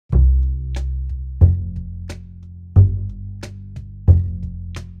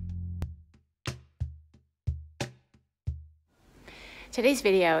Today's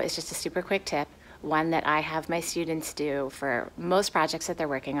video is just a super quick tip, one that I have my students do for most projects that they're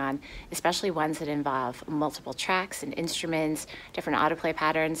working on, especially ones that involve multiple tracks and instruments, different autoplay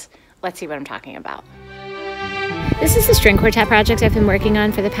patterns. Let's see what I'm talking about. This is the string quartet project I've been working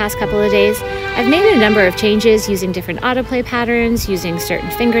on for the past couple of days. I've made a number of changes using different autoplay patterns, using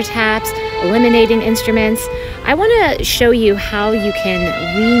certain finger taps, eliminating instruments. I want to show you how you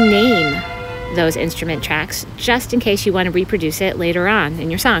can rename those instrument tracks just in case you want to reproduce it later on in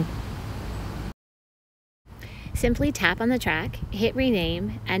your song. Simply tap on the track, hit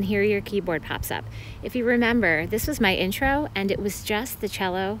rename, and here your keyboard pops up. If you remember, this was my intro and it was just the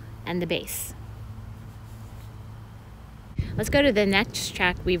cello and the bass. Let's go to the next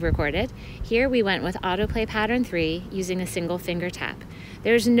track we've recorded. Here we went with autoplay pattern 3 using a single finger tap.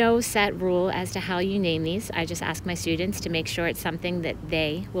 There's no set rule as to how you name these. I just ask my students to make sure it's something that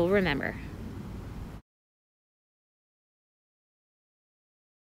they will remember.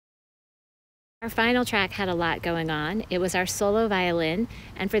 Our final track had a lot going on. It was our solo violin,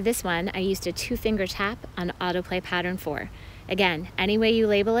 and for this one I used a 2-finger tap on autoplay pattern 4. Again, any way you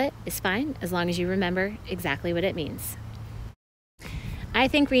label it is fine as long as you remember exactly what it means. I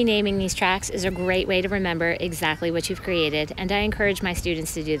think renaming these tracks is a great way to remember exactly what you've created, and I encourage my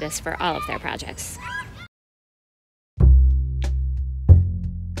students to do this for all of their projects.